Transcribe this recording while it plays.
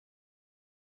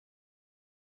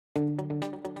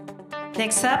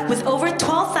Next up, with over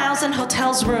 12,000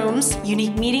 hotels rooms,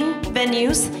 unique meeting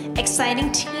venues,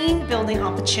 exciting team building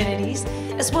opportunities,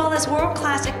 as well as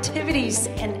world-class activities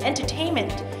and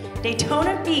entertainment,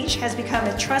 Daytona Beach has become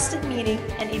a trusted meeting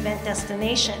and event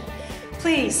destination.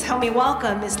 Please help me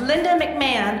welcome Ms. Linda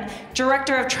McMahon,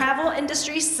 Director of Travel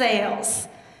Industry Sales.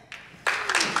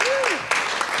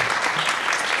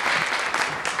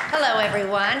 Hello,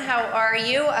 everyone. How are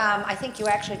you? I think you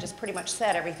actually just pretty much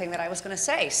said everything that I was going to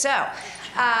say. So,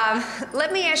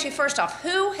 let me ask you first off,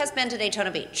 who has been to Daytona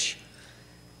Beach?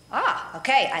 Ah,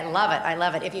 okay. I love it. I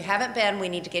love it. If you haven't been, we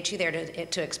need to get you there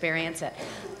to experience it.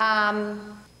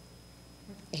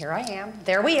 Here I am.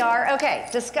 There we are. Okay,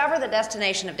 discover the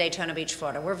destination of Daytona Beach,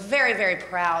 Florida. We're very, very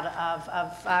proud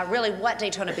of really what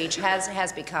Daytona Beach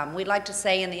has become. We'd like to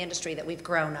say in the industry that we've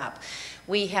grown up.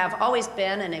 We have always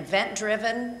been an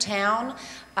event-driven town,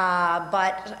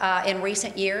 but in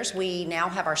recent years, we now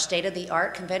have our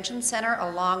state-of-the-art convention center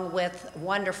along with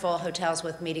wonderful hotels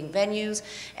with meeting venues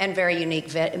and very unique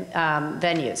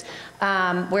venues.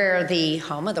 We're the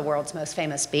home of the world's most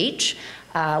famous beach.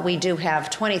 We do have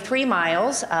 23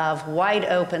 miles of wide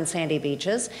open sandy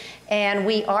beaches, and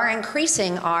we are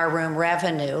increasing our room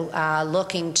revenue,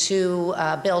 looking to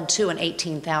build 2 and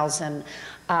 18,000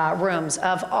 rooms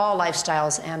of all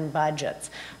lifestyles and budgets.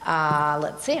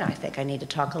 Let's see, and I think I need to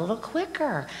talk a little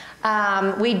quicker.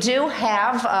 We do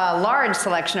have a large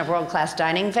selection of world-class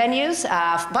dining venues,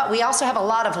 but we also have a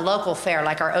lot of local fare,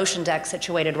 like our ocean deck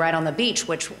situated right on the beach,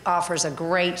 which offers a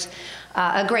great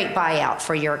buyout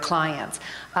for your clients.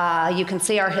 You can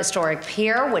see our historic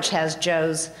pier, which has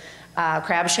Joe's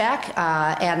Crab Shack,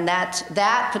 and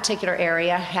that particular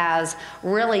area has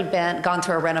really gone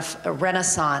through a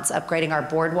renaissance, upgrading our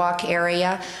boardwalk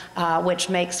area, which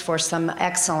makes for some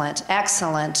excellent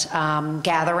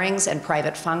gatherings and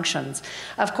private functions.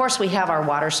 Of course, we have our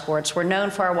water sports. We're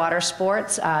known for our water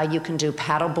sports. You can do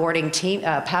paddleboarding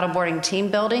team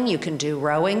building. You can do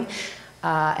rowing.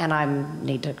 And I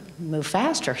need to move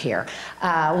faster here.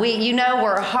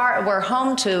 We're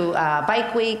home to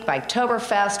Bike Week,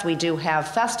 Biketoberfest. We do have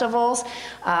festivals.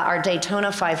 Our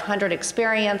Daytona 500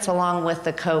 experience, along with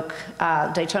the Coke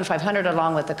Daytona 500,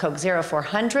 along with the Coke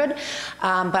 0400.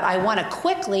 But I want to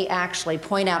quickly actually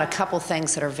point out a couple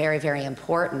things that are very, very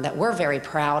important that we're very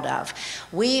proud of.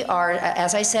 We are,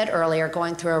 as I said earlier,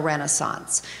 going through a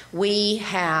renaissance. We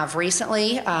have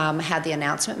recently had the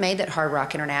announcement made that Hard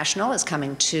Rock International is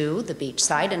coming to the beach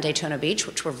side in Daytona Beach,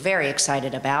 which we're very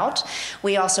excited about.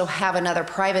 We also have another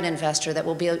private investor that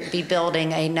will be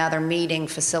building another meeting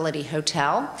facility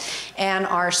hotel. And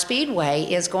our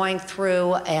Speedway is going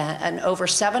through an over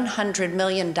 $700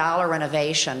 million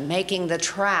renovation, making the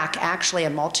track actually a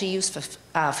multi-use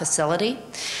facility.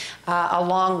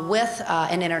 Along with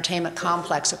an entertainment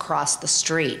complex across the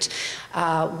street.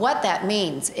 What that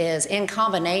means is, in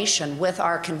combination with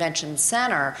our convention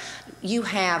center, you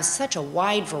have such a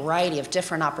wide variety of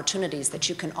different opportunities that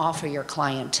you can offer your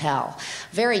clientele.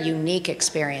 Very unique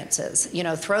experiences. You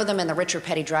know, throw them in the Richard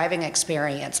Petty driving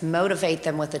experience, motivate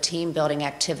them with a team building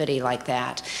activity like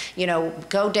that. You know,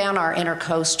 go down our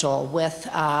intercoastal with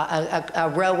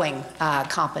a rowing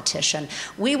competition.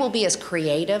 We will be as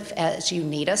creative as you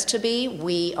need us to be.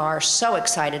 We are so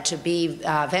excited to be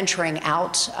venturing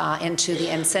out into the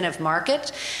incentive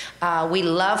market. We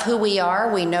love who we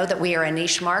are. We know that we are a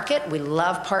niche market. We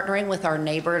love partnering with our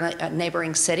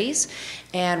neighboring cities,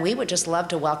 and we would just love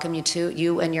to welcome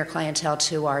you and your clientele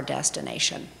to our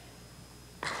destination.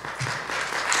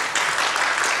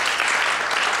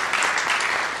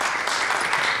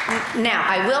 Now,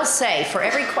 I will say, for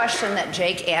every question that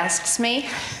Jake asks me,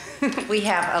 we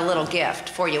have a little gift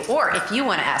for you, or if you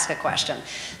want to ask a question.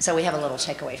 So we have a little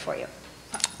takeaway for you.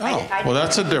 Oh, well,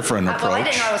 that's a different approach. Well, I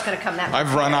didn't know I was going to come that way.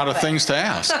 I've run out of things to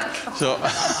ask.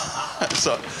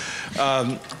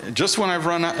 Just when I've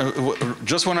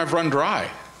run dry.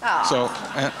 Oh. So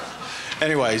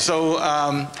anyway,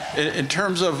 in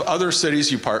terms of other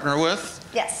cities you partner with.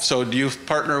 Yes. So do you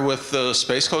partner with the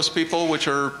Space Coast people, which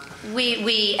are?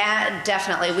 We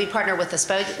definitely, we partner with the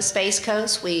Space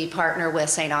Coast, we partner with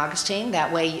St. Augustine.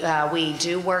 That way we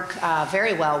do work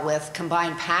very well with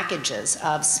combined packages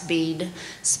of speed,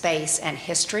 space, and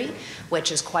history,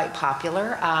 which is quite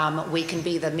popular. We can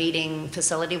be the meeting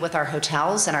facility with our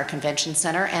hotels and our convention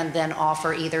center, and then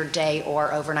offer either day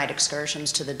or overnight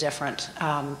excursions to the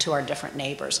to our different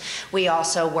neighbors. We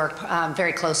also work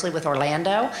very closely with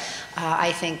Orlando.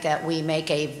 I think that we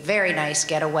make a very nice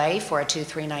getaway for a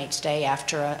 2-3 night stay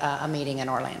after a meeting in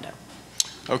Orlando.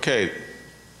 Okay,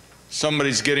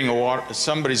 somebody's getting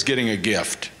a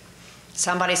gift.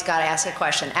 Somebody's got to ask a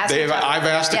question. I've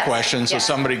asked a question, so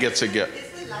somebody gets a gift.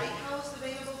 Is the lighthouse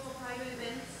available for private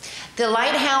The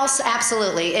lighthouse,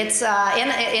 absolutely. It's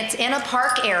in a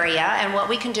park area, and what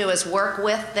we can do is work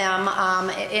with them.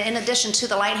 In addition to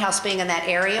the lighthouse being in that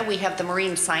area, we have the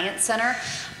Marine Science Center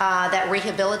that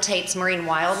rehabilitates marine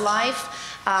wildlife.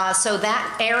 So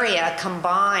that area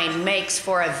combined makes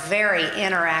for a very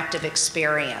interactive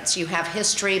experience. You have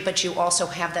history, but you also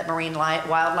have that marine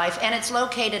wildlife, and it's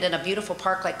located in a beautiful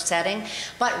park-like setting,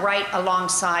 but right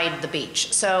alongside the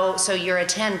beach. So your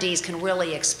attendees can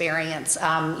really experience,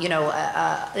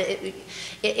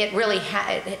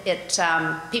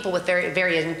 people with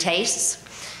varying tastes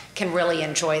can really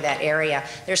enjoy that area.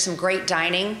 There's some great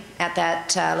dining at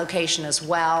that location as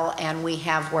well, and we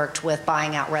have worked with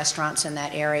buying out restaurants in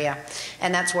that area,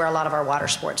 and that's where a lot of our water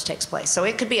sports takes place. So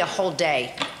it could be a whole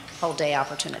day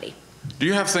opportunity. Do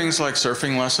you have things like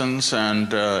surfing lessons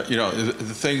and, the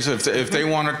things, if they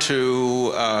wanted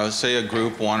to, say a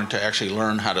group wanted to actually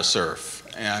learn how to surf,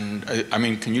 and I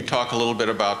mean, can you talk a little bit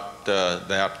about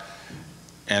that?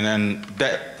 And then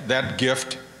that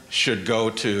gift should go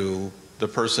to the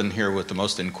person here with the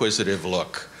most inquisitive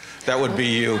look. That would be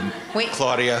you,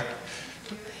 Claudia.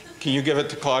 Can you give it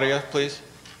to Claudia, please?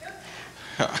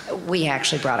 We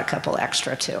actually brought a couple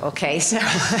extra too, okay? So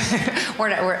yeah,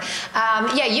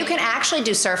 you can actually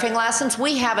do surfing lessons.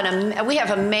 We have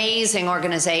amazing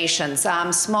organizations,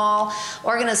 small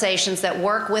organizations that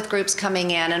work with groups coming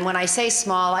in. And when I say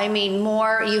small, I mean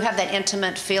more, you have that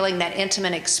intimate feeling, that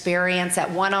intimate experience,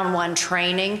 that one-on-one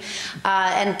training.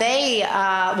 And they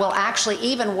will actually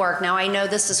even work. Now I know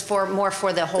this is more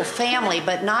for the whole family,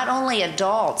 but not only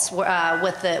adults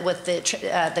with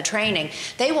the training.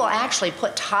 They will actually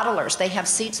put toddlers, they have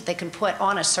seats that they can put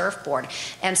on a surfboard,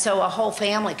 and so a whole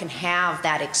family can have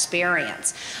that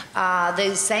experience.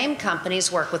 The same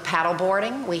companies work with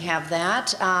paddleboarding, we have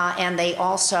that, and they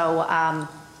also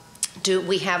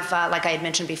we have, like I had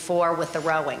mentioned before, with the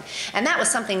rowing. And that was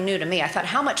something new to me. I thought,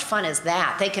 how much fun is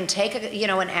that? They can take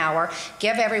an hour,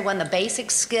 give everyone the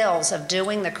basic skills of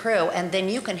doing the crew, and then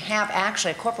you can have, actually,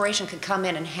 a corporation could come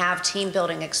in and have team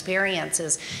building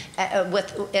experiences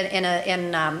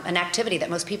in an activity that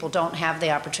most people don't have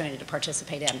the opportunity to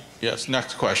participate in. Yes,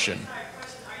 next question. Sorry,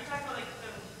 question. Are you talking about like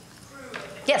the crew?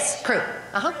 Yes, crew.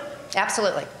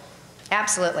 Absolutely.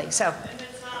 Absolutely. So.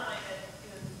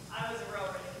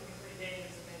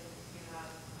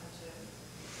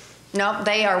 No,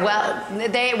 they are well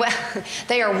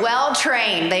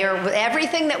trained. They are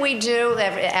everything that we do.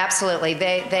 Absolutely,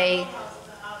 they.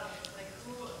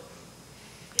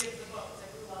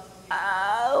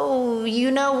 Oh,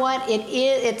 you know what?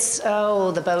 It's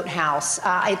the boathouse.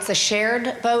 It's a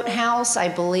shared boathouse, I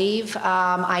believe.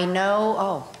 I know.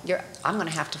 Oh, I'm going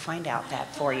to have to find out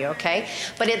that for you, okay?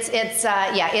 But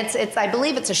I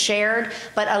believe it's a shared,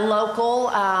 but a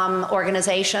local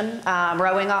organization,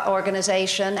 rowing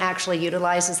organization, actually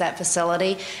utilizes that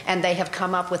facility, and they have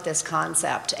come up with this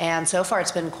concept. And so far,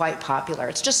 it's been quite popular.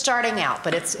 It's just starting out,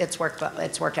 but it's worked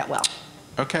out well.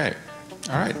 Okay.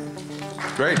 All right.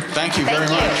 Great. Thank you very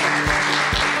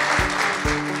much.